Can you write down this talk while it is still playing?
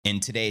In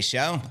today's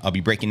show, I'll be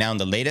breaking down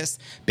the latest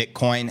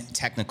Bitcoin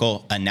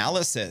technical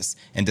analysis.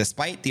 And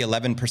despite the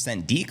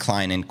 11%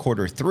 decline in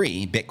quarter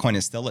three, Bitcoin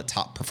is still a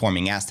top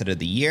performing asset of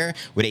the year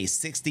with a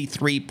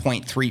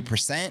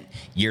 63.3%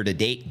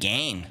 year-to-date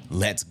gain.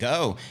 Let's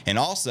go. And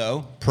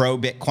also,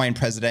 pro-Bitcoin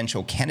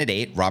presidential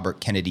candidate Robert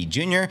Kennedy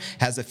Jr.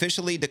 has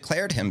officially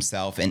declared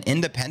himself an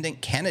independent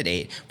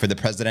candidate for the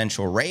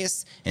presidential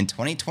race in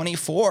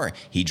 2024.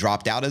 He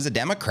dropped out as a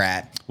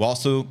Democrat. We'll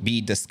also be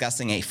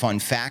discussing a fun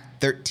fact.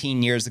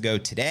 13 years ago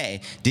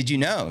today, did you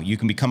know you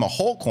can become a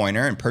whole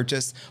coiner and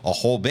purchase a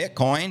whole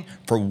Bitcoin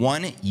for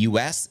 $1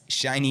 US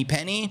shiny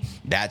penny?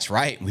 That's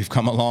right, we've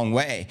come a long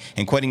way.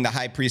 And quoting the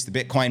high priest of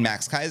Bitcoin,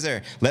 Max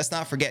Kaiser, let's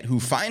not forget who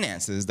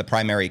finances the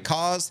primary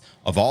cause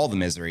of all the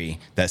misery,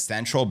 the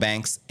central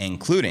banks,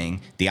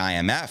 including the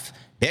IMF.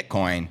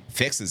 Bitcoin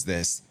fixes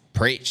this.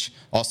 Preach.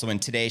 Also in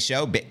today's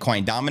show,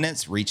 Bitcoin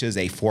dominance reaches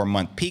a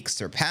 4-month peak,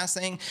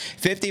 surpassing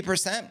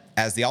 50%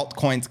 as the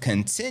altcoins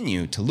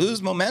continue to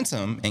lose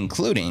momentum,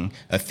 including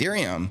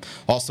Ethereum.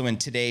 Also in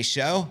today's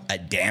show, a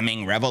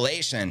damning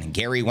revelation.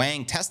 Gary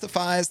Wang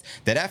testifies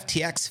that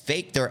FTX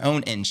faked their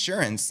own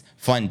insurance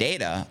fund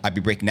data. I'll be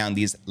breaking down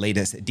these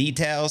latest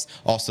details,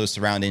 also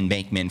surrounding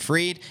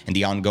Bankman-Fried and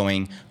the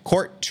ongoing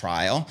court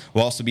trial.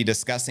 We'll also be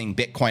discussing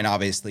Bitcoin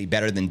obviously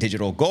better than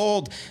digital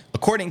gold,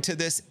 according to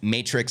this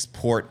Matrix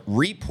Port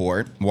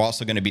report. We're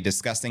also going to be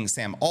discussing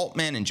Sam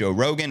Altman and Joe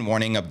Rogan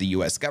warning of the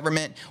U.S.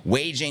 government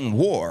waging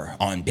war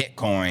on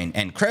Bitcoin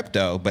and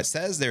crypto, but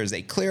says there's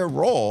a clear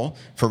role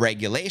for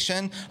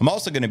regulation. I'm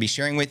also going to be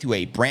sharing with you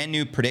a brand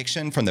new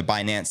prediction from the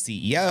Binance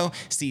CEO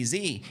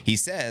CZ. He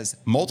says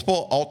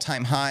multiple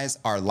all-time highs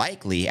are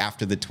likely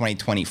after the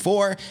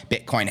 2024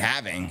 Bitcoin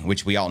halving,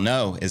 which we all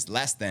know is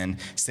less than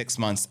 6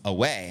 months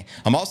away.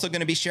 I'm also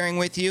going to be sharing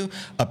with you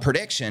a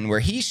prediction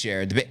where he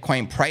shared the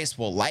Bitcoin price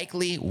will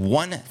likely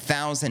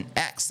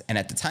 1,000x. And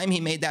at the time he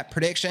made that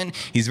prediction,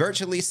 he's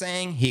virtually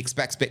saying he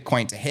expects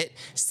Bitcoin to hit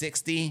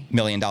 $60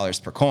 million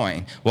per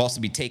coin. We'll also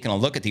be taking a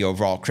look at the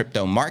overall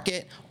crypto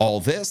market. All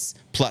this,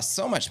 plus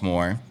so much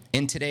more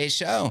in today's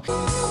show.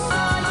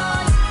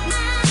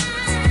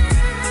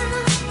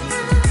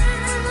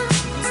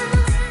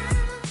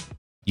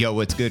 Yo,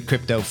 what's good,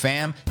 crypto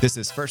fam? This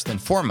is first and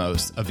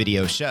foremost a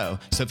video show.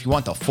 So if you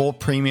want the full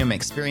premium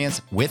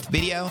experience with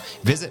video,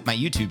 visit my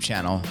YouTube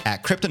channel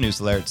at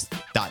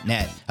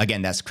cryptonewsalerts.net.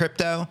 Again, that's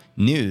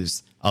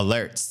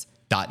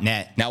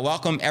cryptonewsalerts.net. Now,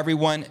 welcome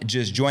everyone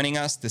just joining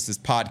us. This is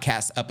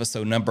podcast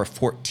episode number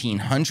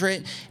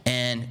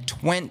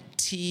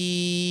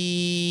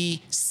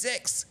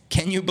 1426.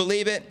 Can you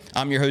believe it?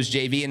 I'm your host,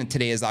 JV, and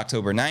today is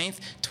October 9th,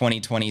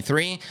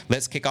 2023.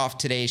 Let's kick off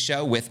today's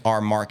show with our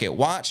market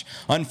watch.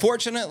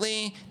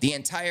 Unfortunately, the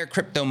entire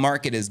crypto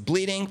market is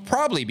bleeding,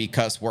 probably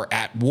because we're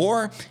at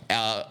war.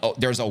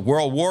 There's a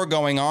world war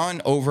going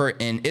on over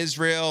in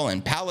Israel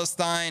and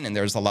Palestine, and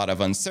there's a lot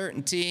of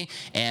uncertainty,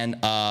 and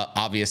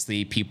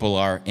obviously people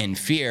are in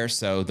fear,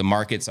 so the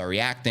markets are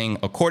reacting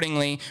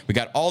accordingly. We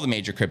got all the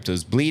major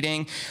cryptos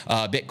bleeding.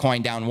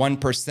 Bitcoin down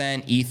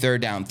 1%, Ether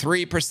down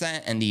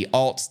 3%, and the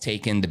alts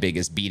taken the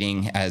biggest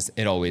beating, as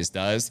it always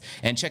does.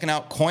 And checking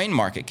out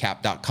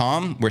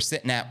coinmarketcap.com, we're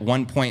sitting at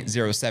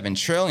 1.07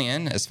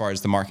 trillion as far as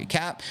the market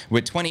cap,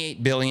 with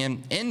 28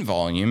 billion in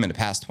volume in the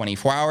past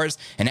 24 hours.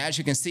 And as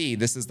you can see,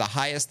 this is the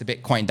highest the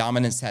Bitcoin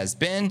dominance has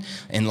been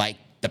in like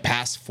the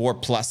past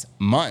 4+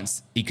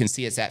 months. You can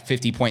see it's at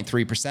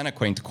 50.3%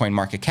 according to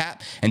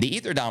CoinMarketCap, and the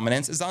Ether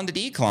dominance is on the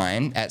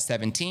decline at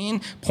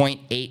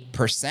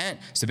 17.8%.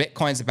 So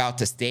Bitcoin's about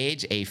to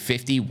stage a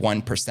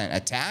 51%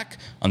 attack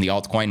on the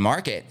altcoin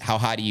market. How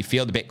high do you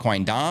feel the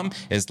Bitcoin Dom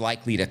is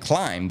likely to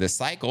climb this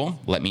cycle?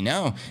 Let me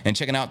know. And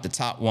checking out the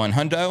top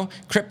 100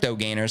 crypto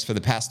gainers for the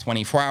past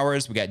 24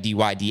 hours, we got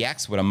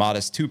DYDX with a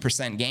modest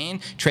 2%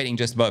 gain, trading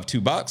just above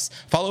 $2,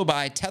 followed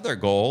by Tether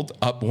Gold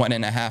up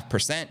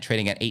 1.5%,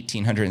 trading at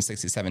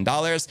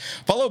 $1,867,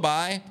 followed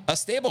by a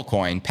stable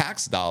coin,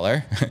 Pax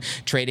Dollar,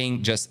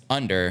 trading just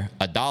under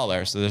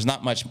 $1. So there's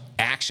not much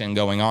action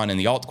going on in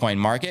the altcoin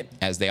market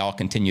as they all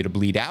continue to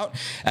bleed out.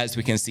 As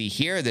we can see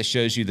here, this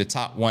shows you the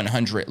top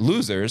 100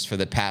 losers for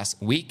the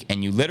past week,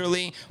 and you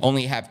literally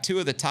only have 2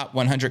 of the top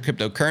 100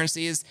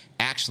 cryptocurrencies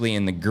actually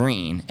in the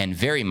green, and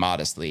very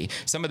modestly.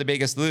 Some of the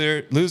biggest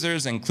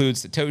losers include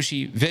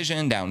Satoshi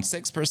Vision down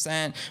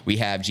 6%. We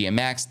have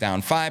GMX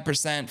down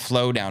 5%,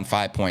 Flow down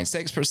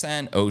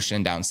 5.6%,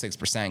 Ocean down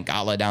 6%,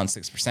 Gala down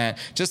 6%,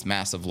 just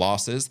massive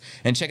losses.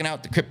 And checking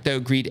out the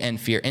Crypto Greed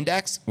and Fear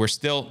Index, we're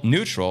still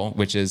neutral,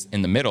 which is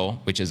in the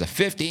middle, which is a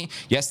 50.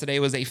 Yesterday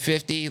was a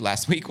 50,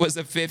 last week was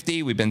a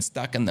 50. We've been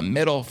stuck in the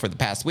middle for the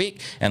past week,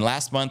 and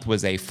last month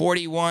was a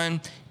 41.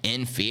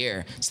 in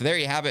fear. So there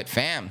you have it,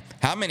 fam.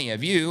 How many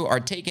of you are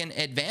taking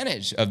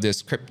advantage of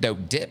this crypto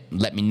dip?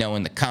 Let me know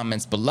in the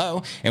comments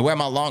below. And where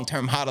my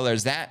long-term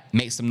hodlers at,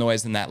 make some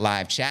noise in that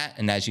live chat.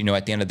 And as you know,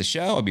 at the end of the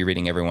show, I'll be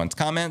reading everyone's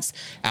comments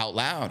out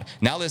loud.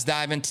 Now let's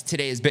dive into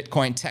today's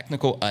Bitcoin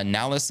technical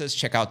analysis.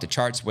 Check out the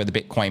charts where the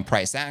Bitcoin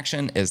price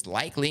action is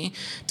likely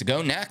to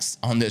go next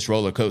on this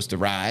roller coaster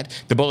ride.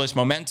 The bullish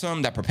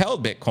momentum that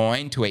propelled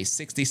Bitcoin to a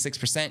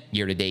 66%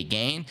 year-to-date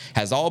gain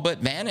has all but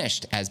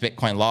vanished as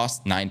Bitcoin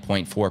lost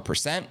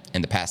 9.4%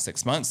 in the past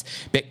 6 months.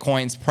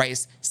 Bitcoin's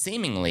price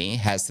seemingly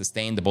has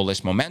sustained the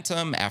bullish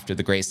momentum after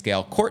the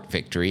grayscale court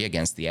victory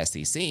against the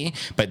SEC,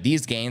 but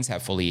these gains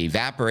have fully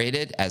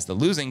evaporated as the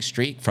losing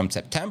streak from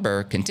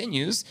September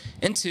continues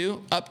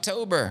into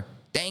October.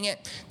 Dang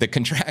it. The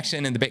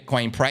contraction in the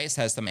Bitcoin price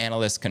has some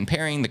analysts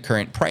comparing the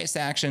current price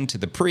action to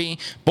the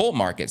pre-bull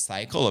market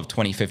cycle of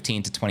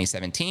 2015 to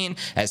 2017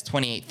 as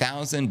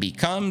 28,000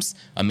 becomes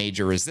a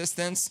major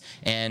resistance.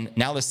 And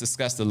now let's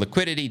discuss the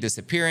liquidity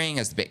disappearing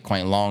as the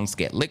Bitcoin longs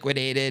get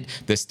liquidated.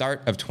 The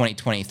start of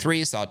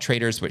 2023 saw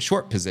traders with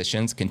short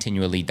positions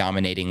continually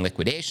dominating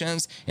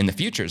liquidations in the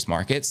futures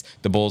markets.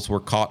 The bulls were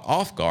caught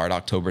off guard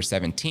October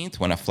 17th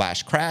when a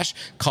flash crash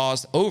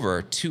caused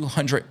over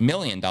 $200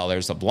 million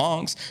of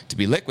longs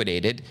to be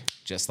liquidated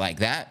just like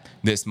that.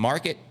 This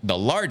market, the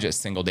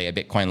largest single day of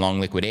Bitcoin long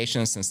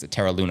liquidation since the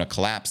Terra Luna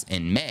collapse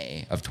in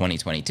May of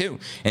 2022.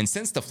 And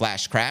since the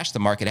flash crash, the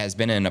market has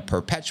been in a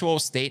perpetual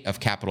state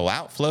of capital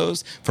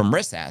outflows from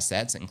risk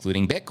assets,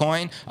 including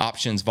Bitcoin.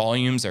 Options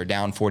volumes are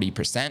down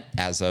 40%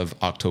 as of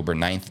October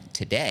 9th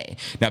today.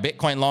 Now,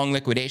 Bitcoin long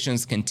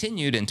liquidations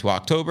continued into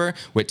October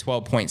with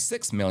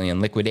 12.6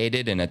 million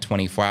liquidated in a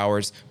 24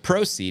 hours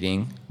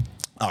proceeding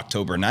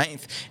October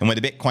 9th. And when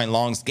the Bitcoin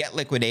longs get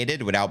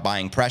liquidated without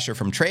buying pressure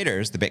from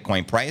traders, the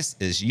Bitcoin price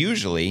is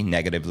usually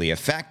negatively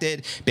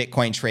affected.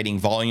 Bitcoin trading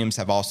volumes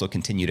have also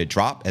continued to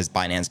drop as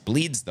Binance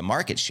bleeds the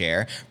market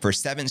share for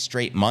 7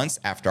 straight months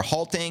after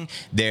halting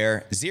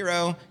their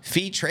zero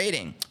fee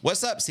trading.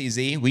 What's up,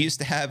 CZ? We used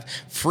to have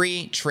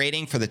free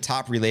trading for the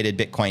top related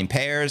Bitcoin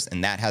pairs,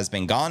 and that has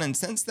been gone. And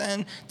since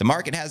then, the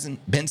market hasn't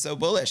been so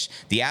bullish.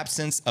 The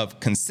absence of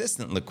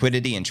consistent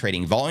liquidity and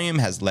trading volume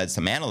has led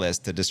some analysts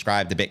to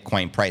describe the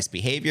Bitcoin price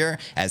behavior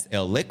as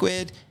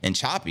illiquid and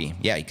choppy.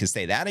 Yeah, you could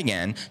say that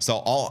again. So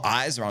all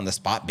eyes are on the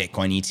spot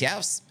Bitcoin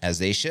ETFs, as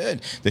they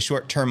should. The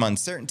short-term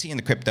uncertainty in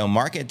the crypto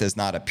market does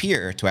not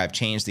appear to have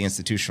changed the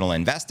institutional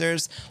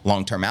investors'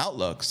 long-term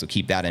outlook, so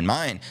keep that in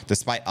mind.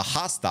 Despite a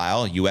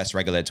hostile U.S.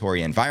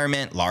 regulatory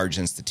environment, large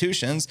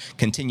institutions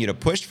continue to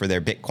push for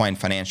their Bitcoin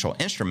financial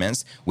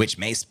instruments, which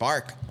may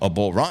spark a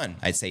bull run.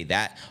 I'd say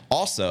that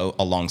also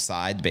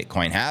alongside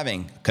Bitcoin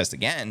halving, because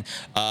again,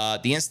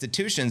 the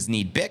institutions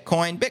need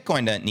Bitcoin.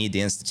 Bitcoin doesn't need the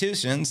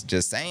institutions,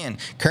 just saying.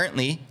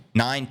 Currently,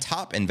 9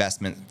 top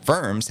investment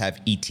firms have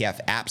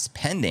ETF apps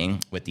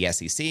pending with the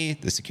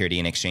SEC, the Security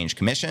and Exchange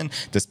Commission.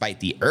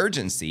 Despite the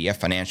urgency of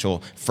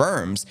financial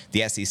firms,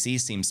 the SEC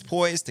seems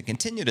poised to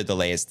continue to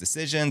delay its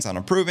decisions on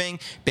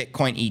approving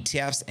Bitcoin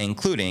ETFs,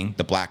 including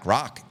the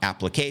BlackRock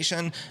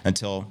application,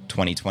 until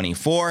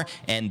 2024.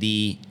 And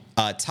the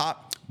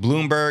top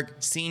Bloomberg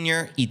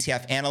senior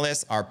ETF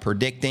analysts are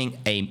predicting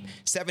a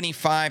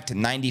 75 to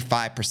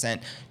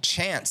 95%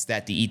 chance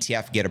that the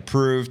ETF get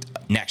approved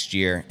next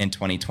year in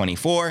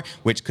 2024,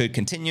 which could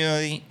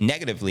continually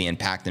negatively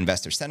impact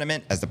investor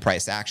sentiment as the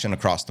price action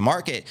across the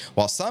market.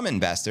 While some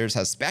investors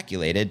have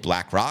speculated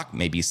BlackRock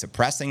may be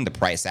suppressing the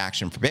price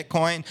action for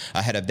Bitcoin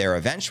ahead of their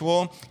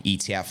eventual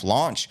ETF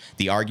launch,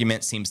 the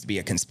argument seems to be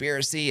a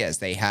conspiracy as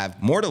they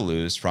have more to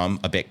lose from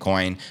a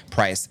Bitcoin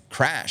price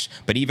crash.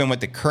 But even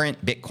with the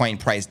current Bitcoin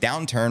price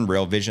downturn,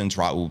 Real Vision's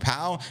Raoul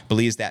Pal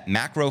believes that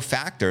macro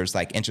factors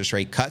like interest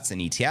rate cuts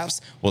and ETFs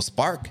will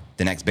spark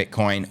the next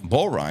Bitcoin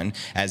bull run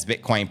as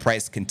Bitcoin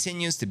price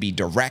continues to be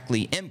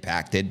directly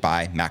impacted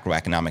by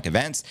macroeconomic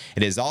events.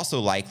 It is also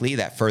likely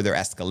that further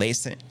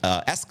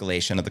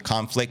escalation of the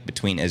conflict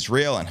between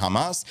Israel and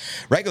Hamas,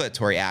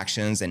 regulatory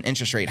actions, and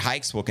interest rate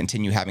hikes will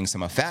continue having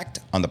some effect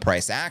on the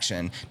price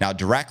action. Now,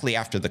 directly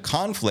after the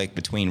conflict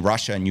between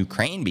Russia and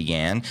Ukraine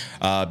began,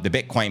 the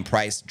Bitcoin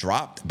price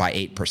dropped by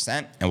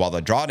 8%. And while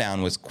the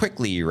drawdown was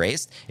quickly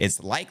erased,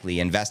 it's likely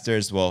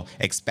investors will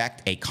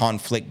expect a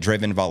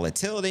conflict-driven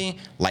volatility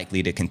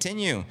likely to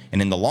continue.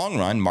 And in the long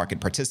run, market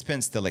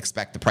participants still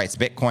expect the price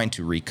of Bitcoin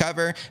to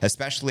recover,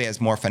 especially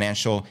as more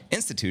financial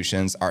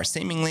institutions are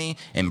seemingly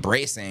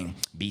embracing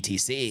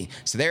BTC.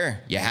 So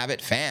there you have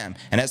it, fam.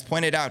 And as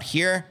pointed out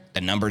here,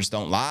 the numbers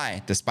don't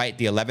lie. Despite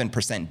the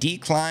 11%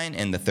 decline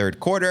in the third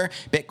quarter,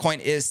 Bitcoin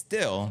is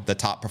still the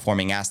top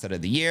performing asset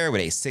of the year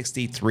with a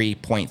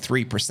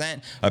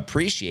 63.3%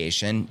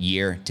 appreciation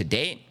year to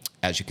date.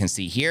 As you can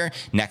see here,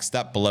 next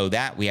up below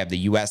that, we have the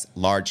U.S.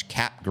 large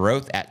cap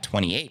growth at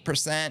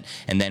 28%,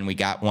 and then we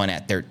got one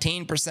at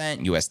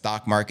 13%. U.S.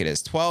 stock market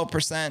is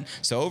 12%.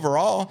 So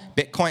overall,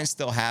 Bitcoin's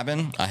still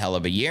having a hell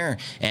of a year.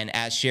 And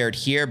as shared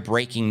here,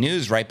 breaking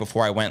news right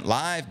before I went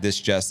live,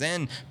 this just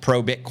in,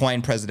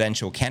 pro-Bitcoin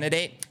presidential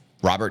candidate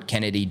Robert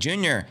Kennedy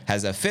Jr.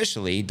 has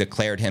officially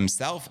declared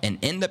himself an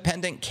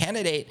independent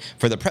candidate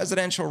for the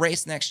presidential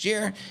race next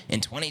year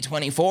in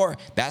 2024.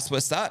 That's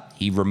what's up.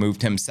 He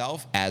removed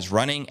himself as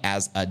running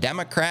as a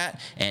Democrat,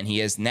 and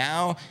he is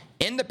now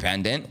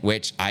independent,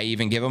 which I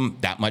even give him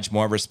that much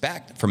more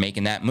respect for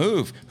making that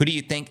move. Who do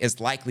you think is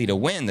likely to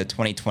win the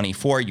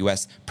 2024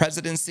 U.S.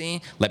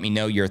 presidency? Let me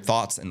know your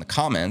thoughts in the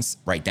comments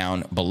right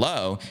down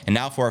below. And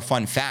now for a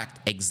fun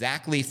fact,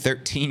 exactly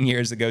 13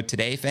 years ago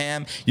today,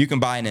 fam, you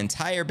can buy an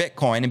entire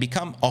Bitcoin and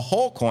become a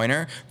whole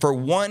coiner for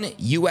 1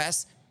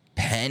 U.S.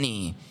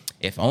 penny.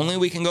 If only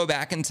we can go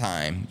back in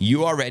time.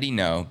 You already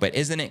know, but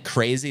isn't it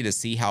crazy to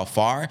see how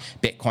far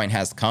Bitcoin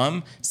has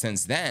come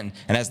since then?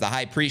 And as the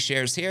high priest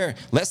shares here,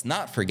 let's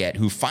not forget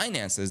who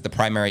finances the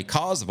primary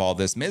cause of all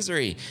this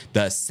misery: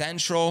 the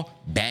central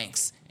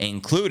banks,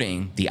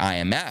 including the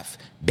IMF.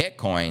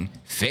 Bitcoin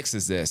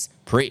fixes this.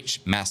 Preach.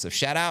 Massive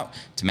shout out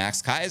to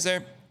Max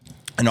Kaiser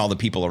and all the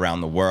people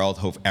around the world.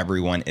 Hope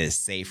everyone is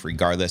safe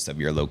regardless of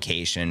your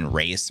location,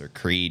 race or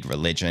creed,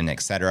 religion,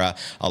 etc.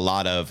 A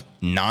lot of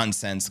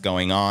nonsense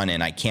going on,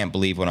 and I can't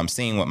believe what I'm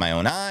seeing with my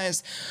own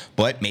eyes,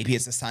 but maybe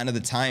it's a sign of the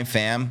time,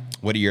 fam.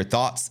 What are your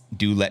thoughts?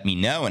 Do let me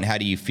know. And how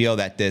do you feel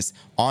that this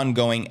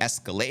ongoing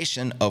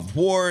escalation of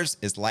wars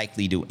is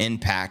likely to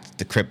impact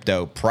the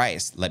crypto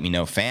price? Let me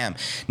know, fam.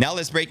 Now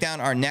let's break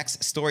down our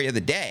next story of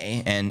the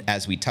day. And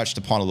as we touched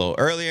upon a little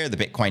earlier, the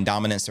Bitcoin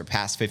dominance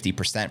surpassed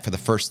 50% for the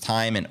first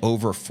time in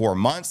over 4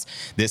 months.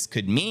 This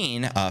could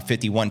mean a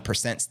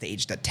 51%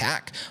 staged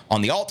attack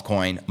on the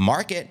altcoin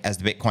market as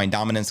the Bitcoin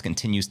dominance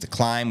continues to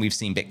climb. We've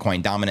seen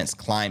Bitcoin dominance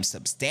climb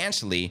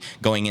substantially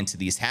going into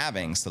these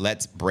halvings. So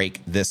let's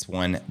break this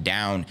one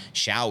down,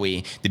 shall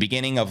we? The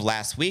beginning of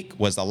last week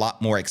was a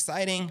lot more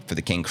exciting for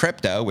the King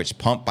Crypto, which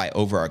pumped by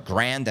over $1.5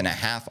 grand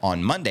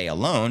on Monday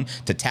alone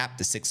to tap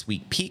the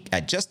 6-week peak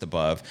at just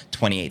above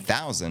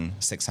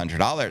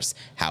 $28,600.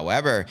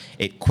 However,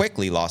 it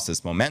quickly lost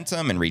its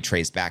momentum and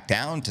retraced back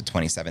down to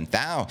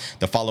 27,000.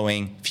 The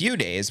following few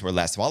days were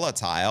less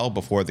volatile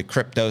before the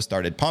crypto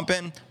started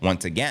pumping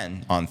once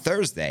again on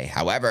Thursday.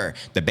 However,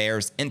 the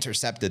bears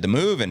intercepted the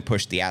move and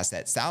pushed the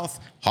asset south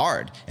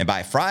hard. And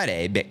by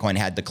Friday, Bitcoin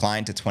had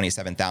declined to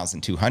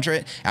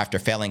 27,200 after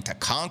failing to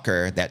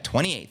conquer that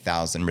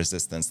 28,000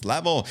 resistance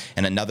level.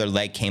 And another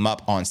leg came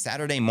up on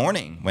Saturday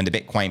morning when the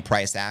Bitcoin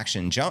price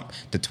action jumped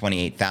to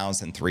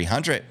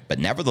 28,300. But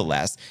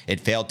nevertheless, it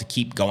failed to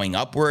keep going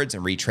upwards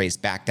and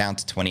retraced back down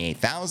to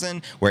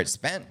 28,000, where it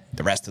spent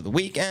the rest of the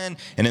weekend.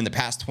 And in the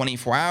past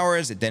 24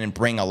 hours, it didn't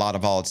bring a lot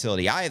of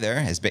volatility either,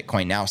 as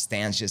Bitcoin now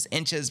stands just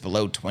inches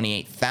below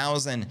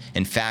 28,000.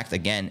 In fact,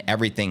 again,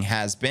 everything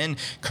has been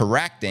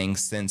correcting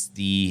since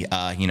the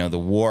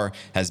war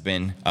has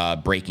been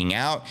breaking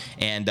out,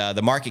 and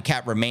the market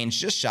cap remains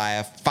just shy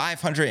of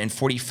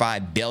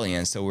 545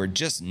 billion. So we're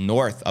just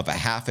north of a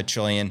 $500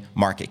 billion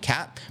market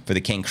cap for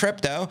the King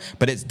Crypto,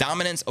 but its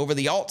dominance over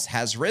the alts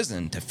has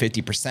risen to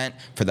 50%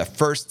 for the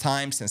first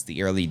time since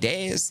the early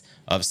days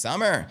of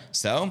summer.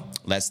 So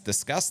let's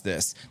discuss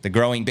this. The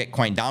growing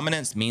Bitcoin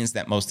dominance means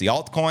that most of the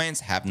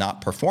altcoins have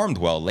not performed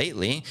well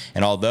lately,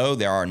 and although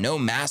there are no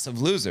massive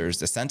losers,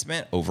 the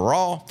sentiment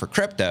overall for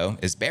crypto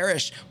is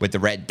bearish, with the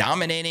red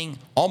dominating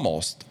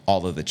almost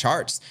all of the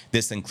charts.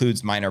 This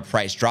includes minor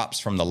price drops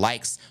from the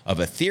likes of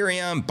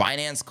Ethereum,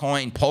 Binance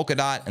Coin,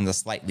 Polkadot, and the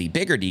slightly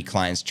bigger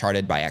declines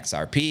charted by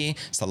XRP,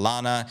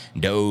 Solana,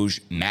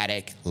 Doge,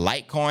 Matic,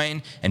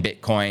 Litecoin, and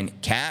Bitcoin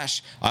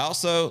Cash. I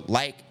also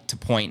like to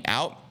point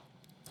out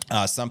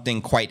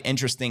something quite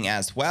interesting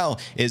as well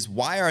is,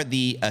 why are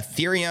the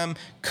Ethereum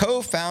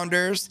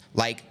co-founders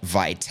like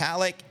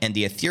Vitalik and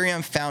the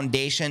Ethereum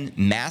Foundation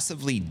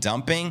massively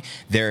dumping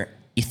their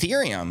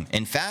Ethereum?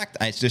 In fact,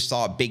 I just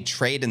saw a big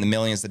trade in the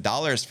millions of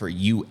dollars for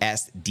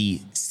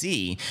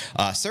USDC,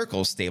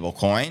 Circle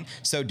stablecoin.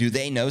 So do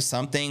they know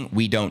something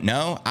we don't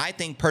know? I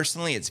think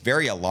personally it's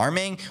very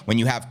alarming when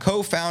you have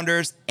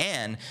co-founders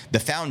and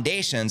the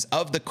foundations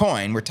of the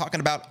coin, we're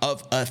talking about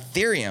of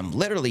Ethereum,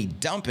 literally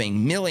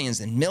dumping millions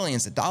and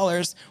millions of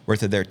dollars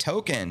worth of their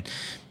token.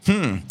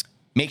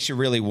 Makes you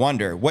really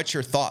wonder. What's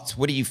your thoughts?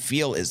 What do you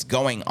feel is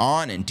going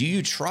on? And do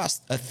you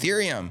trust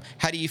Ethereum?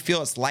 How do you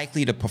feel it's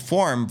likely to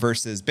perform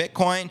versus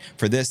Bitcoin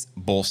for this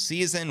bull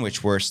season,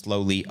 which we're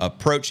slowly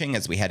approaching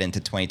as we head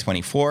into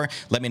 2024?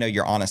 Let me know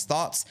your honest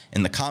thoughts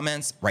in the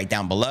comments right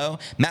down below.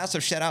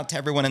 Massive shout out to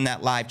everyone in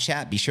that live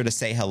chat. Be sure to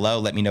say hello.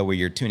 Let me know where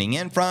you're tuning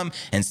in from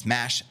and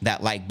smash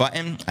that like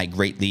button. I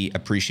greatly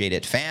appreciate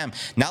it, fam.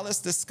 Now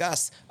let's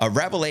discuss a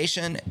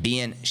revelation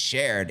being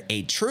shared,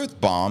 a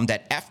truth bomb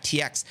that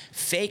FTX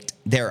faked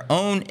their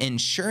own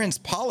insurance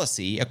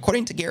policy,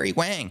 according to Gary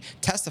Wang,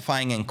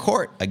 testifying in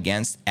court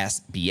against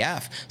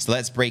SBF. So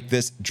let's break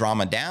this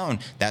drama down.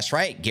 That's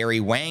right, Gary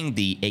Wang,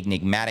 the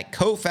enigmatic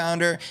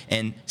co-founder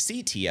and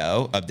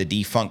CTO of the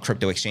defunct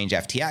crypto exchange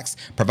FTX,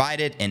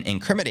 provided an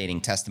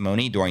incriminating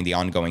testimony during the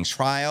ongoing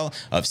trial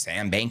of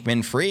Sam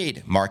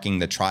Bankman-Fried, marking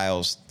the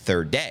trial's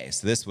third day.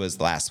 So this was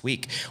last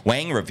week.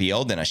 Wang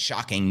revealed in a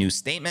shocking new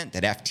statement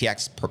that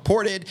FTX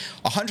purported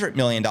 $100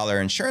 million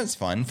insurance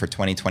fund for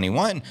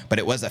 2021, but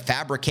it was a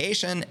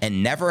fabrication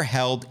and never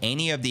held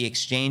any of the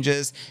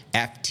exchange's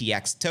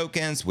FTX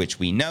tokens, which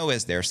we know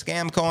as their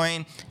scam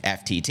coin,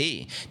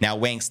 FTT. Now,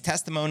 Wang's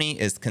testimony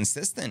is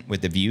consistent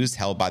with the views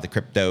held by the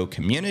crypto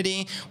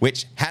community,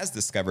 which has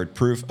discovered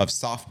proof of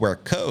software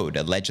code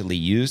allegedly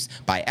used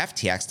by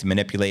FTX to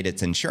manipulate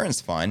its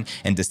insurance fund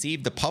and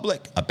deceive the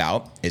public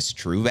about its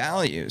true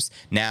values.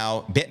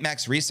 Now,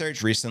 BitMEX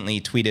Research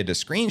recently tweeted a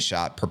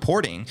screenshot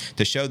purporting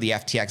to show the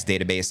FTX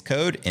database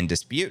code in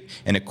dispute,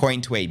 and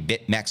according to a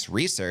BitMEX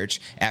Research,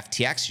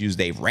 FTX used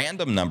a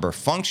random number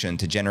function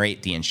to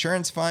generate the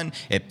insurance fund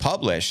it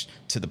published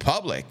to the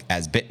public,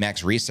 as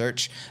BitMEX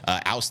Research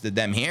ousted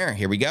them here.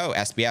 Here we go.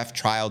 SBF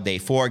trial day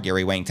 4,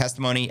 Gary Wang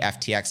testimony.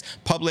 FTX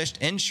published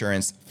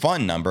insurance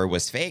fund number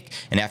was fake,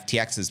 and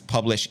FTX's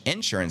published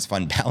insurance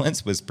fund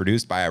balance was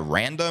produced by a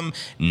random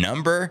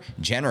number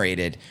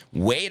generated.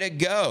 Way to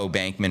go,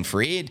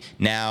 Bankman-Fried.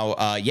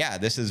 Now, yeah,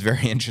 this is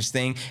very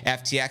interesting.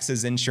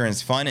 FTX's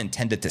insurance fund,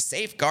 intended to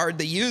safeguard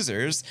the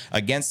users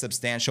against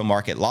substantial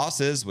market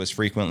losses, was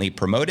frequently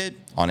promoted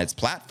on its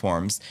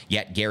platforms.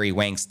 Yet Gary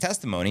Wang's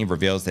testimony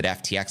reveals that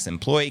FTX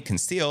employee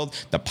concealed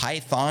the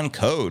Python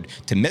code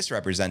to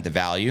misrepresent the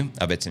value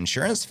of its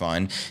insurance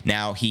fund.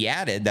 Now, he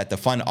added that the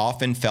fund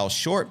often fell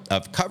short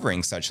of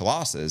covering such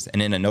losses,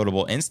 and in a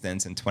notable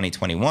instance in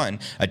 2021,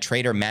 a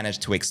trader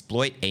managed to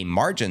exploit a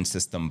margin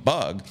system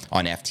bug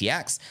on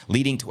FTX,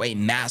 leading to a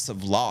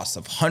massive loss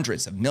of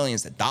hundreds of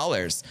millions of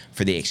dollars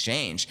for the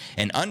exchange.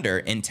 And under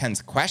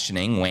intense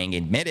questioning, Wang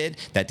admitted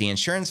that the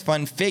insurance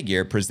fund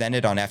figure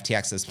presented on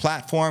FTX's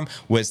platform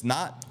was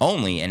not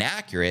only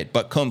inaccurate,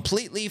 but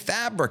completely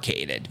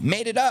fabricated,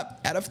 made it up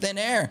out of thin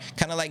air,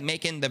 kind of like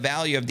making the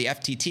value of the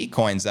FTT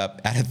coins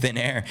up out of thin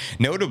air.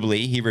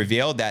 Notably, he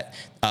revealed that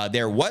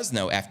there was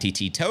no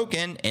FTT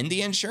token in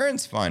the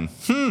insurance fund.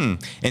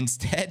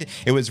 Instead,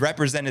 it was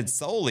represented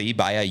solely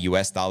by a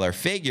US dollar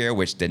figure,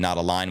 which did not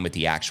align with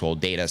the actual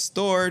data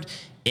stored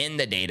in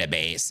the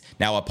database.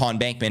 Now, upon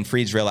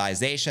Bankman-Fried's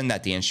realization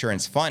that the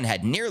insurance fund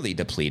had nearly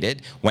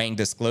depleted, Wang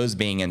disclosed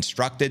being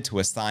instructed to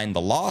assign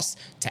the loss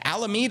to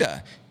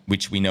Alameda,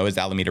 which we know is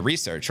Alameda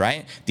Research,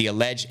 right? The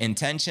alleged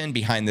intention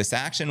behind this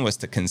action was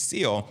to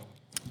conceal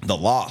the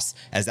loss,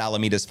 as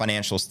Alameda's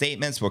financial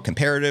statements were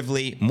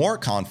comparatively more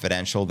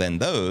confidential than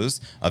those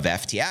of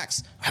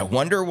FTX. I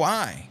wonder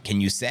why. Can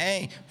you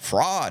say?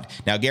 Fraud.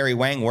 Now, Gary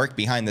Wang worked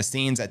behind the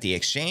scenes at the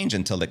exchange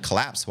until it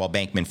collapsed, while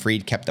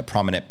Bankman-Fried kept a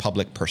prominent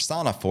public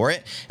persona for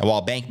it. And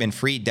while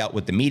Bankman-Fried dealt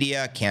with the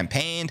media,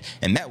 campaigned,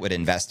 and met with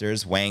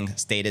investors, Wang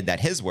stated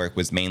that his work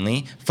was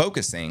mainly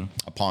focusing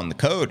upon the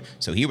code.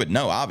 So he would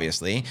know,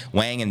 obviously.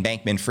 Wang and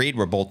Bankman-Fried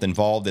were both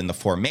involved in the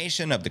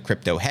formation of the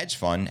crypto hedge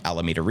fund,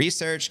 Alameda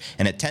Research,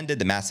 and attended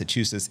the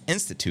Massachusetts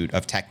Institute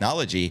of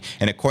Technology.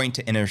 And according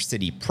to Inner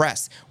City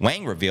Press,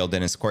 Wang revealed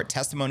in his court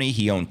testimony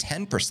he owned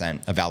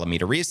 10% of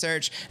Alameda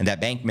Research and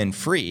that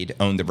Bankman-Fried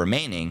owned the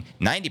remaining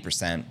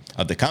 90%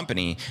 of the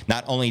company.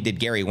 Not only did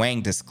Gary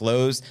Wang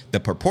disclose the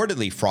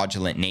purportedly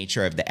fraudulent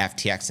nature of the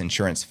FTX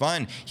insurance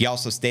fund, he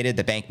also stated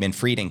that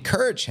Bankman-Fried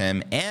encouraged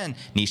him and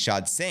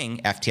Nishad Singh,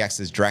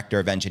 FTX's director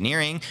of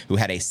engineering, who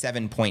had a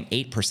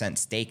 7.8%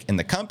 stake in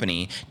the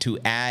company, to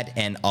add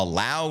an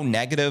allow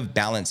negative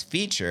balance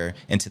feature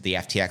into the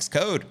FTX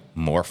code.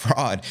 More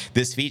fraud.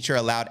 This feature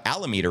allowed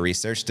Alameda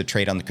Research to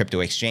trade on the crypto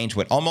exchange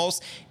with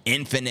almost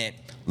infinite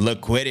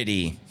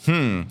liquidity.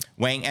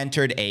 Wang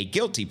entered a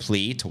guilty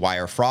plea to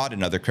wire fraud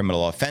and other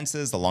criminal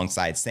offenses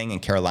alongside Singh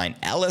and Caroline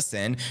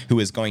Ellison, who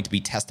is going to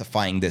be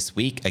testifying this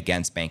week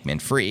against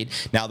Bankman-Fried.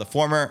 Now, the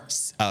former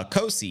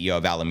co-CEO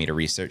of Alameda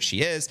Research,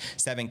 she is.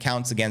 7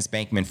 counts against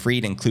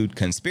Bankman-Fried include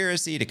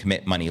conspiracy to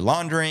commit money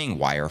laundering,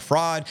 wire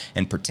fraud,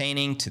 and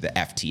pertaining to the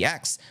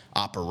FTX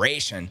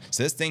operation.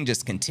 So this thing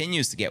just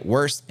continues to get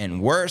worse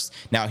and worse.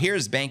 Now,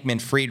 here's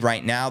Bankman-Fried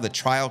right now. The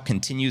trial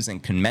continues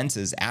and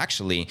commences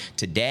actually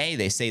today.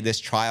 They say this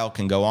trial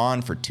can go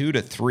on for 2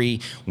 to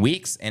 3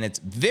 weeks, and it's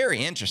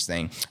very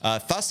interesting.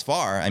 Thus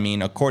far, I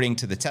mean, according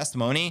to the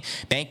testimony,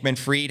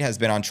 Bankman-Fried has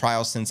been on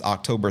trial since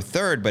October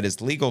 3rd, but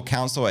his legal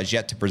counsel has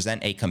yet to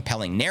present a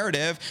compelling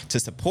narrative to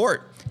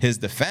support his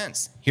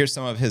defense. Here's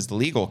some of his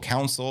legal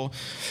counsel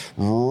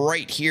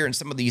right here in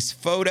some of these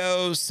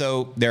photos.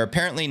 So they're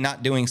apparently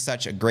not doing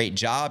such a great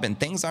job, and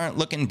things aren't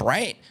looking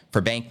bright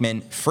for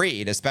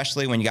Bankman-Fried,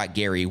 especially when you got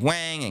Gary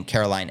Wang and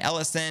Caroline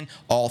Ellison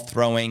all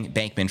throwing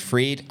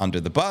Bankman-Fried under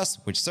the bus,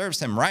 which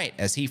serves him right,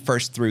 as he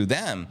first threw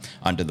them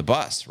under the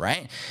bus,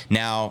 right?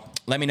 Now,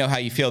 let me know how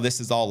you feel this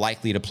is all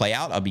likely to play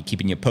out. I'll be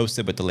keeping you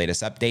posted with the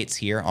latest updates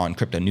here on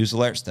Crypto News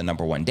Alerts, the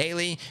 #1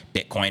 daily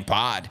Bitcoin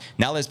pod.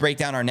 Now let's break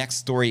down our next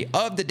story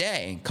of the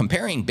day,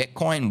 comparing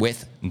Bitcoin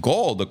with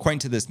gold. According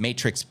to this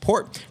Matrix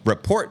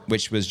report,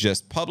 which was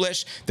just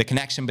published, the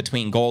connection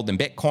between gold and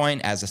Bitcoin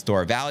as a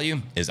store of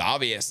value is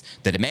obvious.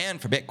 The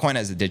demand for Bitcoin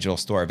as a digital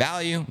store of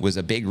value was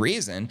a big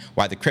reason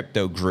why the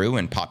crypto grew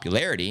in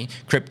popularity.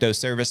 Crypto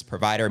service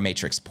provider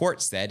Matrix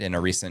said in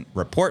a recent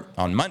report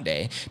on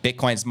Monday,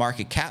 Bitcoin's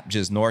market cap just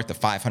averages north of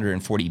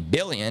 540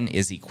 billion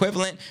is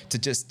equivalent to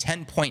just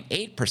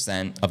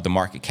 10.8% of the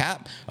market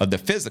cap of the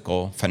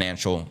physical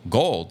financial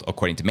gold,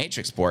 according to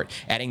Matrixport,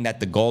 adding that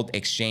the gold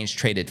exchange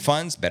traded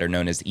funds, better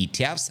known as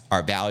ETFs,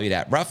 are valued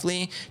at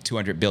roughly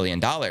 $200 billion.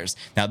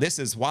 Now, this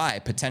is why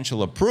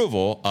potential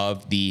approval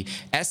of the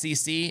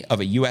SEC of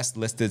a U.S.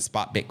 listed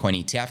spot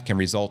Bitcoin ETF can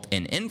result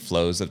in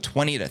inflows of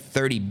 $20 to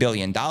 $30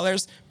 billion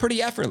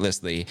pretty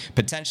effortlessly,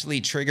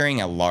 potentially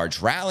triggering a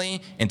large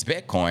rally into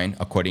Bitcoin,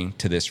 according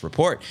to this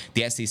report.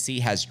 The SEC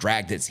has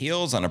dragged its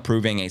heels on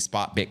approving a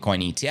spot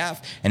Bitcoin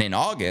ETF, and in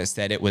August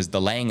said it was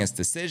delaying its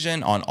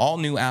decision on all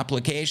new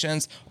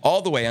applications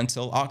all the way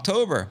until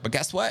October. But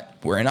guess what?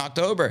 We're in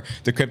October.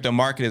 The crypto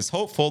market is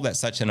hopeful that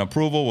such an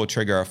approval will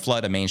trigger a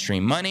flood of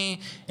mainstream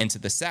money into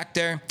the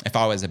sector. If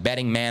I was a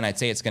betting man, I'd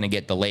say it's going to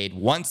get delayed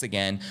once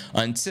again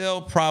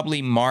until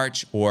probably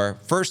March or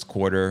first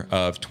quarter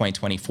of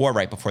 2024,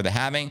 right before the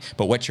halving.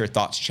 But what's your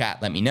thoughts,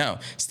 chat? Let me know.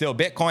 Still,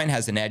 Bitcoin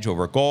has an edge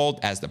over gold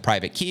as the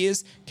private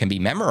keys can be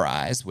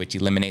memorized, which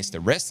eliminates the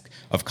risk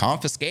of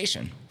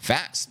confiscation.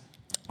 Facts.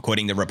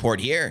 According to the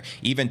report here,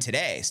 even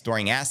today,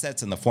 storing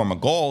assets in the form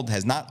of gold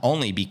has not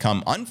only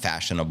become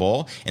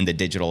unfashionable in the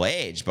digital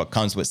age, but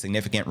comes with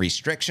significant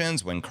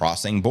restrictions when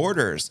crossing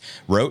borders,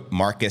 wrote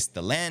Marcus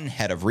Delen,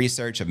 head of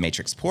research of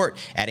Matrixport,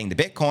 adding the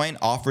Bitcoin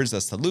offers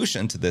a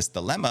solution to this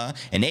dilemma,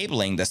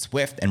 enabling the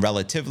swift and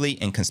relatively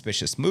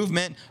inconspicuous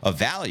movement of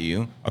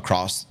value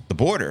across the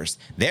borders.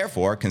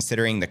 Therefore,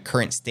 considering the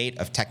current state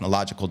of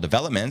technological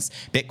developments,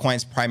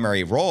 Bitcoin's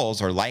primary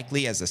roles are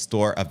likely as a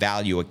store of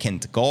value akin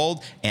to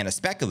gold and a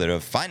speculative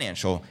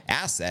financial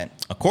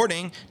asset,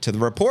 according to the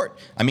report.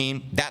 I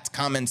mean, that's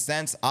common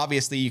sense.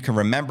 Obviously, you can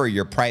remember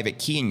your private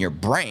key in your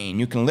brain.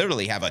 You can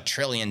literally have $1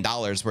 trillion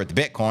worth of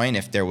Bitcoin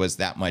if there was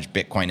that much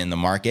Bitcoin in the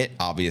market.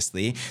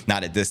 Obviously,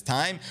 not at this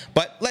time.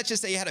 But let's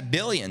just say you had $1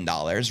 billion.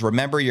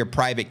 Remember your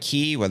private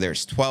key, whether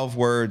it's 12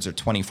 words or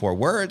 24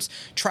 words,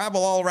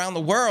 travel all around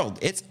the world.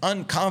 It's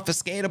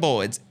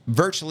unconfiscatable. It's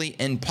virtually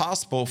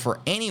impossible for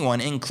anyone,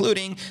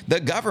 including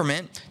the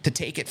government, to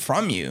take it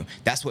from you.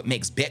 That's what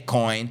makes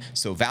Bitcoin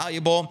so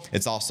valuable.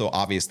 It's also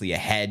obviously a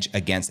hedge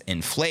against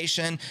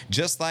inflation,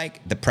 just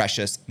like the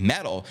precious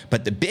metal.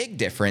 But the big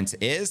difference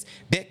is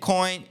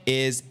Bitcoin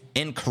is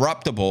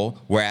incorruptible,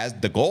 whereas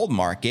the gold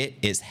market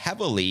is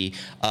heavily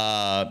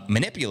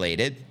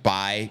manipulated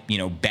by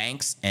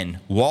banks and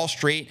Wall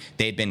Street.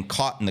 They've been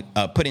caught in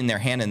putting their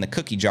hand in the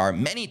cookie jar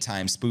many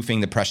times,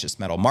 spoofing the precious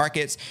metal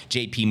markets.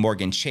 JP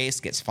Morgan Chase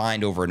gets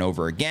fined over and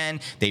over again.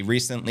 They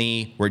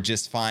recently were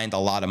just fined a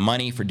lot of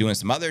money for doing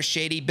some other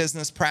shady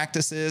business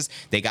practices.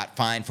 They got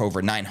fined for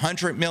over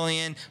 $900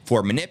 million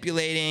for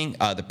manipulating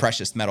the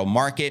precious metal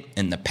market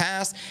in the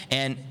past.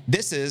 And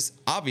this is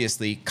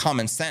obviously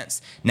common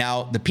sense.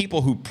 Now, the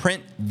people who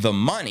print the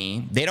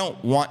money, they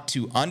don't want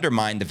to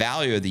undermine the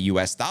value of the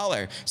US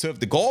dollar. So if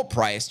the gold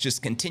price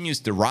just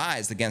continues to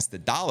rise against the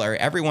dollar,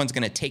 everyone's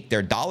going to take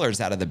their dollars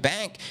out of the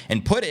bank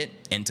and put it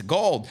into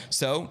gold.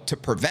 So to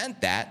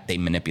prevent that, they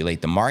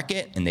manipulate the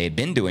market, and they've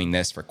been doing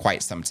this for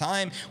quite some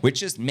time, which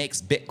just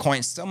makes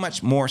Bitcoin so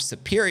much more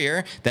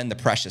superior than the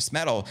precious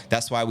metal.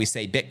 That's why we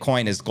say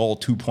Bitcoin is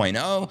gold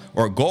 2.0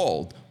 or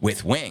gold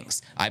with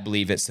wings. I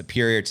believe it's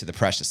superior to the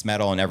precious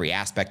metal in every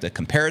aspect of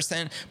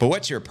comparison. But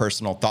what's your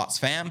personal thoughts,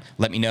 fam?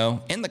 Let me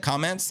know in the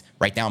comments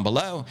right down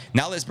below.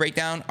 Now let's break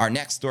down our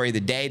next story of the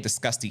day,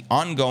 discuss the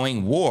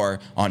ongoing war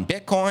on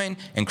Bitcoin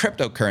and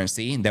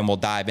cryptocurrency. And then we'll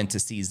dive into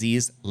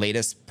CZ's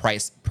latest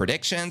price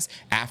predictions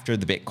after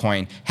the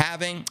Bitcoin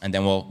halving, and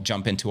then we'll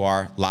jump into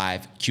our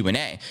live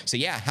Q&A. So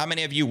yeah, how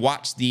many of you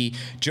watched the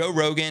Joe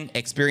Rogan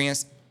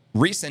Experience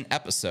recent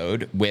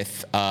episode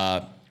with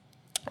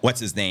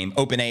what's his name?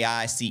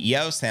 OpenAI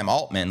CEO Sam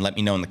Altman. Let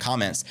me know in the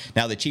comments.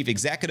 Now, the chief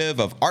executive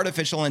of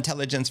artificial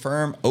intelligence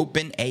firm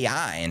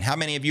OpenAI, and how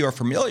many of you are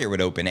familiar with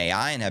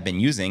OpenAI and have been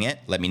using it?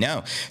 Let me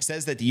know.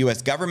 Says that the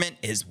U.S. government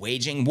is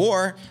waging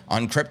war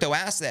on crypto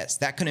assets.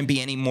 That couldn't be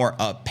any more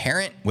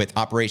apparent with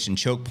Operation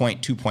Choke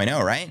Point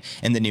 2.0, right?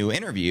 In the new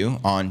interview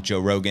on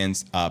Joe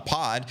Rogan's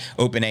pod,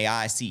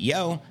 OpenAI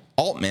CEO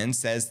Altman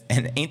says,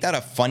 and ain't that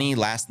a funny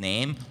last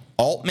name?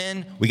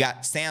 Altman, we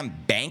got Sam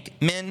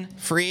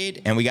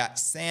Bankman-Fried, and we got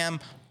Sam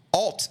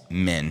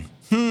Altman.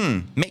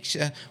 Makes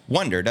you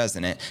wonder,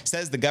 doesn't it?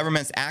 Says the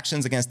government's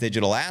actions against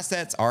digital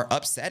assets are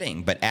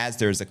upsetting, but adds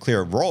there's a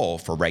clear role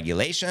for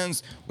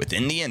regulations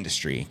within the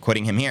industry.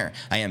 Quoting him here,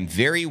 I am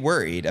very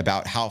worried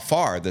about how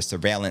far the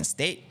surveillance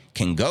state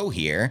can go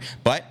here,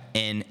 but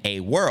in a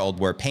world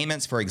where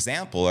payments, for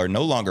example, are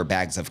no longer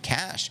bags of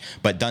cash,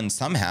 but done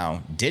somehow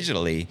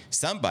digitally,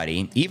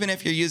 somebody, even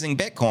if you're using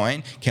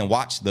Bitcoin, can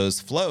watch those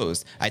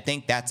flows. I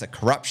think that's a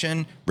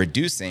corruption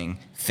reducing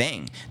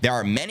thing. There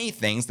are many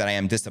things that I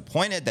am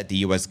disappointed that the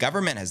US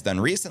government has done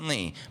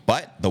recently,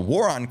 but the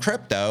war on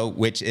crypto,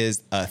 which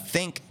is a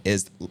think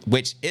is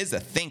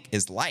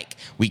like,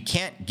 we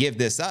can't give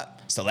this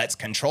up. so let's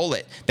control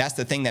it. That's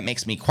the thing that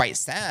makes me quite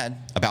sad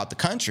about the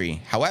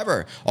country.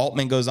 However,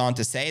 Altman goes on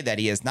to say that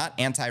he is not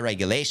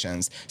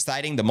anti-regulations,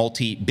 citing the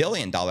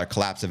multi-billion-dollar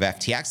collapse of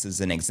FTX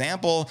as an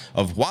example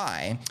of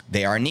why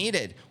they are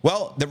needed.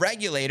 Well, the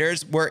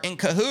regulators were in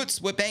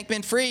cahoots with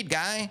Bankman-Fried,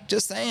 guy.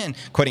 Just saying.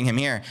 Quoting him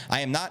here,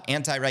 I am not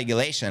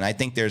anti-regulation. I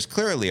think there's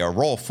clearly a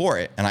role for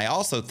it. And I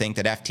also think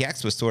that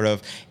FTX was sort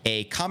of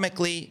a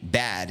comically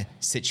bad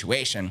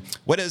situation.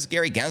 What does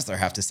Gary Gensler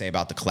have to say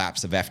about the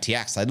collapse of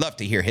FTX? I'd love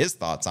to hear his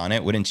thoughts on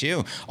it, wouldn't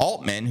you?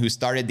 Altman, who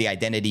started the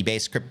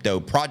identity-based crypto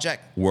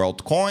project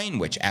WorldCoin,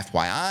 which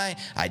FYI,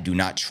 I do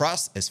not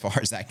trust as far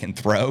as I can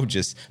throw,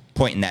 just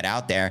pointing that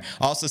out there,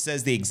 also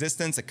says the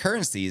existence of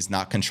currencies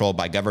not controlled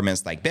by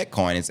governments like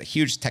Bitcoin is a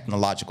huge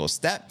technological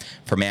step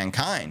for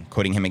mankind.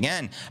 Quoting him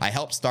again, I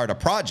helped start a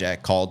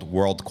project called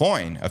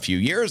WorldCoin a few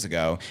years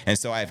ago, and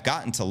so I've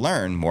gotten to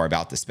learn more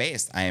about the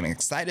space. I am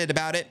excited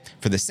about it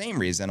for the same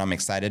reason I'm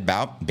excited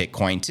about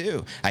Bitcoin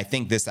too. I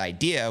think this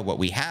idea, what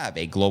we have,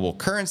 a global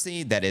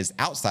currency that is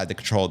outside the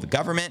control of the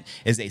government,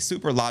 is a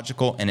super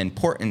logical and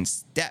important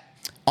step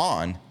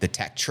on the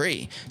tech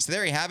tree. So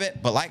there you have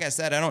it. But like I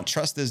said, I don't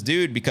trust this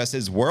dude because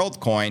his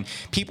WorldCoin,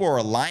 people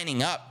were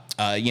lining up.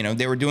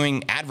 They were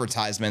doing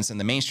advertisements in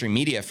the mainstream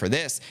media for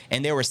this,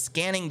 and they were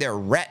scanning their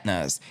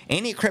retinas.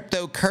 Any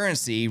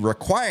cryptocurrency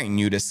requiring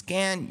you to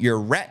scan your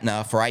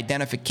retina for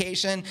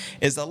identification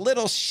is a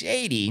little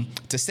shady,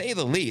 to say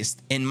the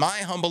least. In my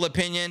humble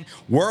opinion,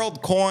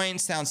 WorldCoin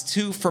sounds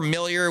too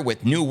familiar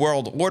with New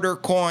World Order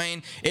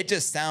coin. It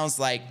just sounds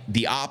like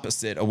the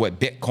opposite of what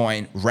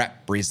Bitcoin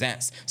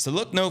represents. So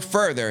look no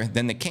further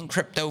than the King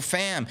Crypto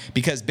fam,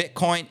 because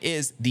Bitcoin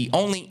is the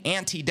only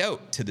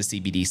antidote to the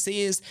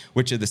CBDCs,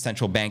 which are the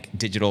central bank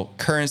digital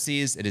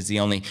currencies. It is the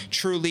only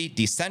truly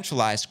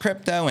decentralized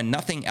crypto, and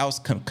nothing else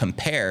can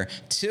compare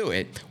to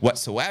it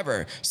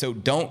whatsoever. So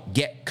don't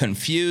get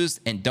confused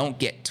and don't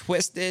get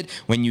twisted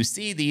when you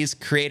see these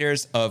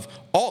creators of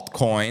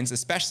altcoins,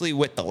 especially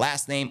with the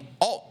last name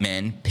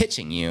Altman,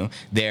 pitching you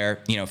their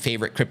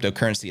favorite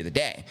cryptocurrency of the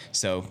day.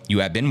 So you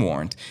have been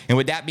warned. And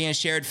with that being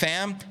shared,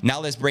 fam, now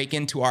let's break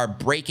into our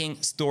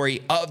breaking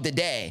story of the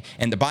day,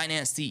 and the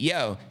Binance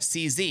CEO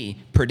CZ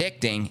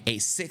predicting a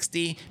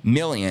 $60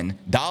 million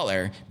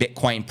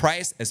Bitcoin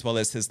price, as well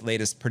as his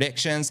latest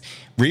predictions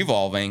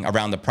revolving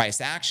around the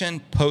price action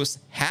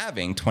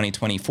post-halving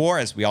 2024.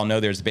 As we all know,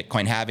 there's a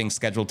Bitcoin halving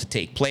scheduled to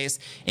take place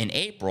in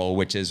April,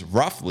 which is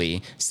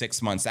roughly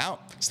 6 months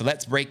out. So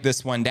let's break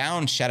this one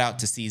down. Shout out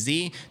to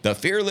CZ, the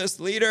fearless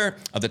leader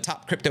of the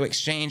top crypto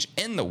exchange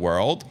in the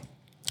world,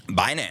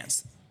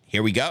 Binance.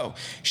 Here we go.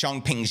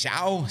 Changpeng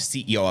Zhao,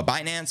 CEO of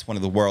Binance,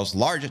 the world's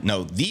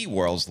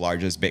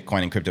largest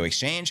Bitcoin and crypto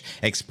exchange,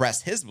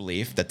 expressed his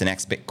belief that the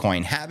next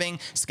Bitcoin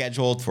halving,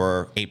 scheduled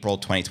for April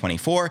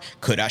 2024,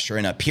 could usher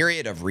in a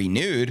period of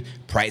renewed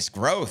price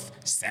growth.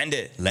 Send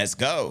it. Let's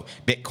go.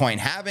 Bitcoin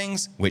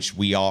halvings, which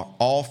we are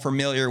all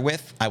familiar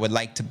with. I would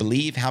like to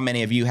believe. How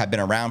many of you have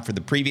been around for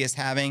the previous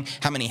halving?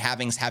 How many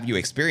halvings have you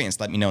experienced?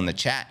 Let me know in the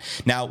chat.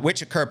 Now,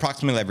 which occur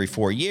approximately every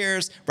 4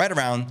 years, right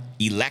around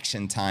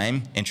election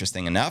time,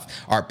 interesting enough,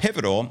 are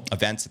pivotal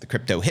events of the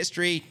crypto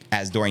history,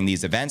 as during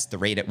these events, the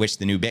rate at which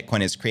the new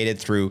Bitcoin is created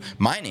through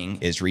mining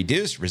is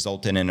reduced,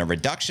 resulting in a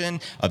reduction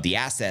of the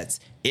assets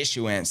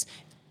issuance.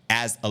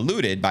 As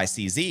alluded by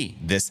CZ,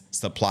 this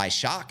supply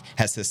shock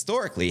has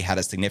historically had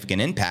a significant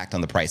impact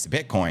on the price of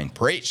Bitcoin,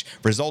 preach,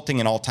 resulting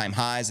in all-time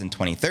highs in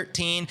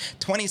 2013,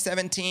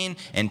 2017,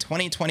 and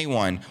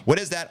 2021. What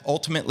does that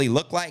ultimately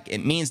look like?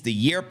 It means the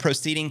year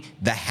preceding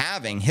the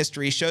halving,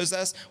 history shows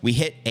us, we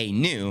hit a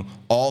new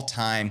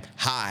all-time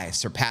high,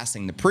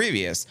 surpassing the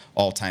previous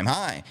all-time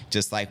high,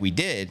 just like we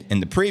did in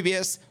the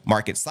previous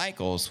market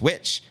cycles,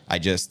 which I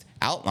just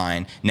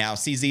outline. Now,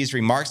 CZ's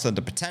remarks on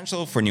the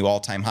potential for new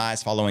all-time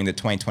highs following the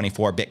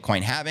 2024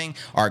 Bitcoin halving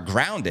are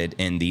grounded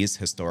in these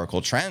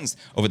historical trends.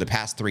 Over the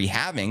past 3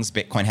 halvings,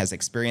 Bitcoin has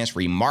experienced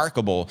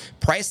remarkable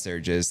price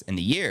surges in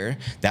the year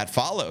that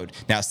followed.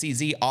 Now,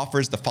 CZ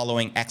offers the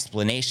following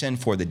explanation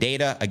for the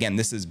data. Again,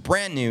 this is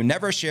brand new,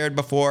 never shared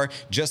before,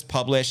 just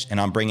published, and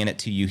I'm bringing it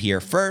to you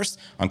here first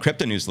on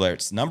Crypto News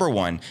Alerts. Number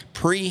 1,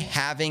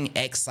 pre-halving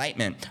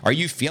excitement. Are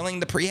you feeling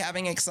the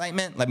pre-halving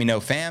excitement? Let me know,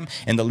 fam.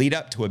 In the lead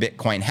up to a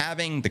Bitcoin halving,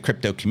 the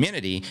crypto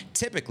community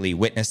typically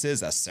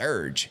witnesses a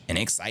surge in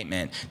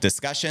excitement,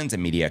 discussions,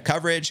 and media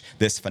coverage.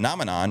 This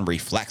phenomenon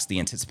reflects the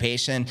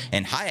anticipation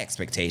and high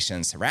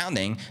expectations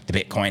surrounding the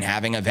Bitcoin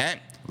halving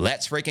event.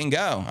 Let's freaking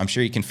go. I'm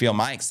sure you can feel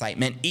my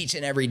excitement each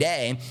and every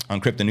day on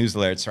Crypto News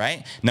Alerts,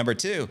 right? Number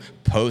 2,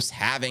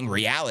 post-halving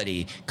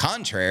reality.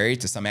 Contrary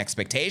to some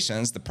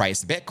expectations, the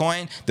price of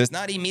Bitcoin does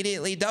not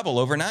immediately double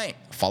overnight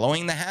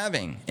following the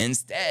halving.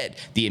 Instead,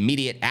 the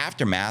immediate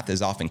aftermath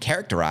is often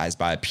characterized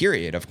by a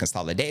period of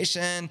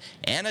consolidation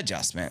and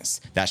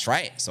adjustments. That's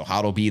right. So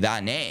how'll be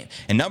that name?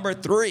 And number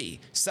 3,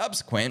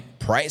 subsequent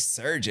price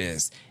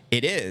surges.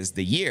 it is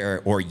the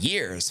year or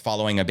years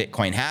following a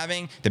Bitcoin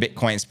halving, the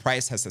Bitcoin's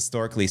price has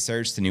historically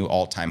surged to new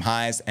all-time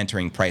highs,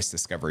 entering price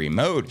discovery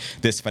mode.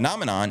 This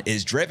phenomenon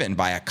is driven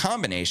by a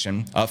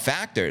combination of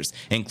factors,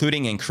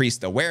 including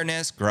increased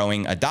awareness,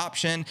 growing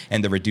adoption,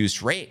 and the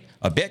reduced rate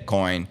of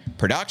Bitcoin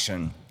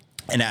production.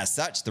 And as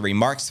such, the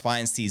remarks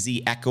find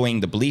CZ echoing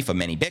the belief of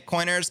many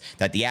Bitcoiners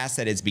that the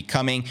asset is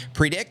becoming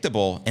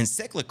predictable and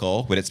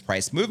cyclical with its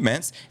price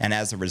movements, and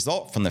as a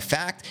result from the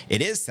fact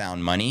it is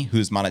sound money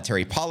whose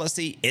monetary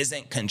policy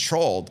isn't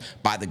controlled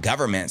by the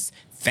governments.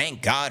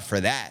 Thank God for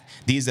that.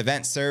 These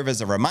events serve as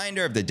a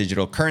reminder of the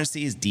digital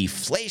currency's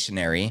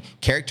deflationary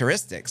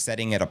characteristics,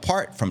 setting it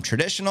apart from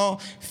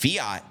traditional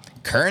fiat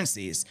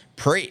currencies.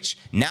 Preach.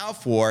 Now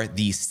for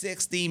the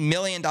 $60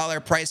 million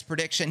price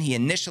prediction he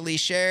initially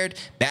shared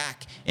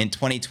back in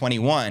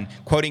 2021.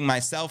 Quoting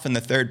myself in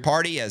the third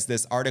party as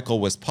this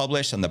article was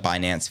published on the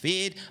Binance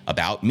feed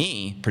about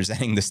me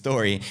presenting the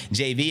story,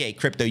 JV, a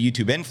crypto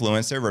YouTube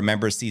influencer,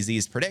 remembers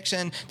CZ's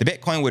prediction the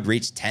Bitcoin would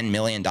reach $10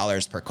 million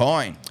per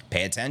coin.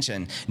 Pay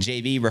attention.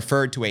 JV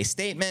referred to a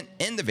statement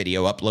in the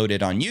video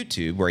uploaded on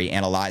YouTube where he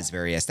analyzed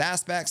various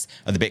aspects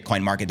of the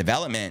Bitcoin market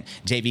development.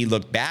 JV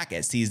looked back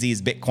at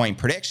CZ's Bitcoin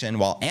prediction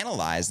while analyzing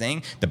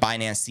the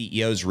Binance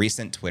CEO's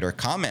recent Twitter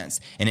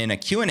comments. And in a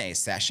Q&A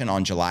session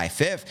on July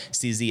 5th,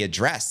 CZ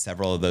addressed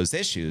several of those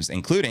issues,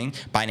 including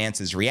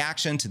Binance's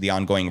reaction to the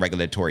ongoing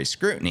regulatory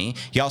scrutiny.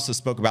 He also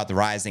spoke about the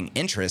rising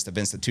interest of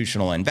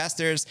institutional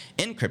investors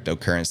in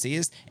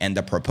cryptocurrencies and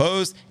the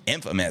proposed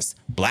infamous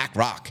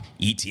BlackRock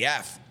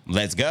ETF.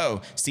 Let's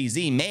go.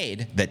 CZ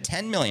made the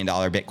 $10 million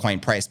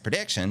Bitcoin price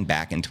prediction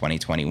back in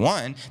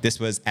 2021. This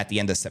was at the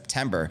end of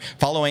September,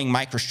 following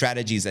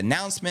MicroStrategy's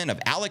announcement of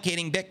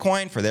allocating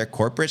Bitcoin for their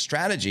corporate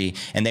strategy.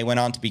 And they went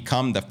on to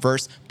become the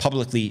first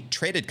publicly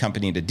traded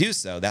company to do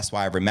so. That's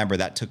why I remember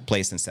that took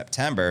place in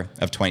September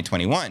of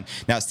 2021.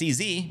 Now,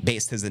 CZ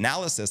based his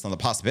analysis on the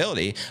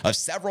possibility of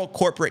several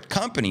corporate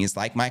companies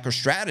like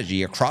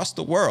MicroStrategy across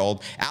the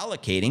world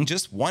allocating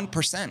just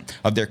 1%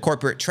 of their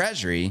corporate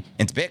treasury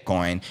into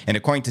Bitcoin. And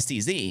according to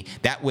CZ,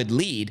 that would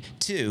lead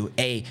to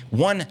a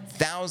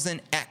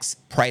 1,000x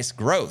price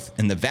growth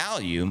in the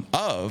value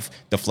of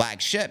the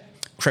flagship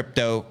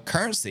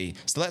cryptocurrency.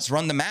 So let's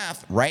run the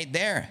math right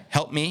there.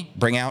 Help me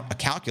bring out a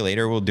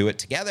calculator. We'll do it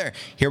together.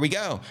 Here we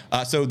go.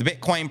 So the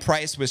Bitcoin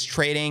price was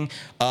trading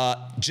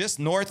just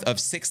north of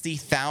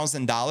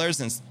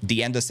 $60,000 in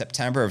the end of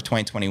September of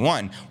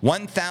 2021.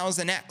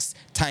 1,000x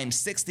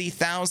times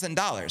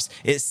 $60,000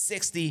 is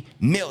 $60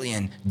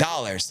 million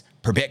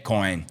per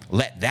Bitcoin.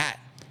 Let that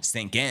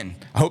sink in.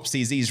 I hope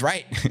CZ's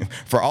right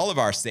for all of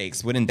our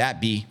sakes. Wouldn't that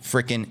be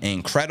freaking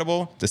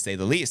incredible, to say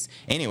the least?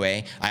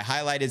 Anyway, I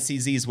highlighted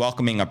CZ's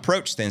welcoming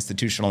approach to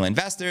institutional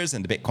investors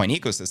in the Bitcoin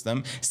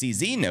ecosystem.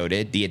 CZ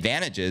noted the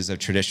advantages of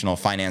traditional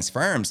finance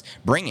firms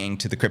bringing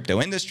to the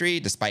crypto industry,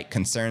 despite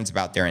concerns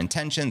about their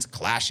intentions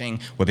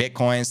clashing with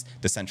Bitcoin's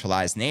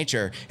decentralized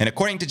nature. And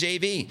according to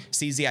JV,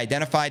 CZ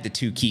identified the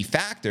two key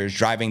factors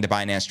driving the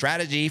Binance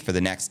strategy for the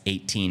next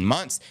 18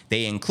 months.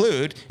 They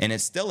include, and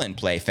it's still in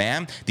play,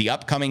 fam, the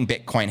upcoming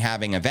Bitcoin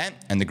halving event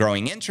and the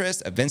growing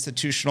interest of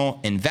institutional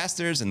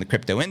investors in the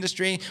crypto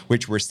industry,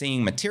 which we're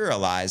seeing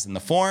materialize in the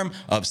form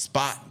of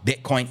spot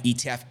Bitcoin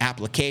ETF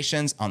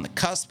applications on the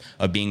cusp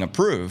of being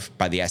approved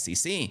by the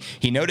SEC.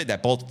 He noted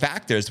that both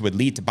factors would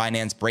lead to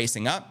Binance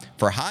bracing up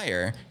for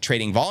higher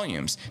trading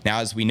volumes. Now,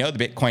 as we know,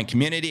 the Bitcoin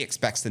community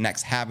expects the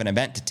next halving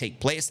event to take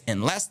place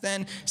in less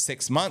than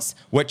 6 months.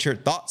 What's your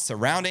thoughts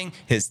surrounding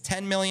his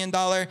 $10 million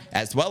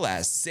as well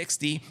as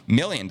 $60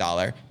 million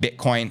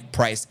Bitcoin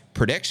price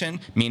prediction,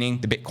 meaning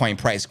the Bitcoin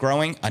price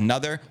growing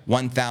another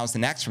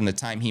 1,000x from the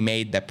time he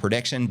made that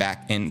prediction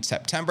back in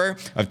September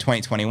of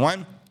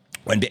 2021?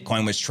 When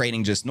Bitcoin was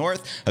trading just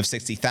north of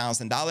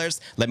 $60,000.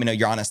 Let me know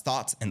your honest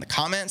thoughts in the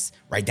comments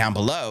right down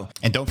below.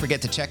 And don't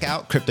forget to check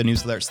out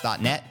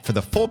cryptonewsalerts.net for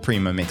the full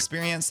premium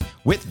experience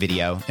with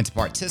video and to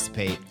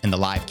participate in the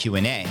live Q&A.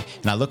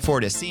 And I look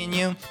forward to seeing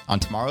you on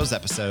tomorrow's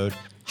episode.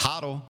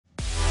 Hodl.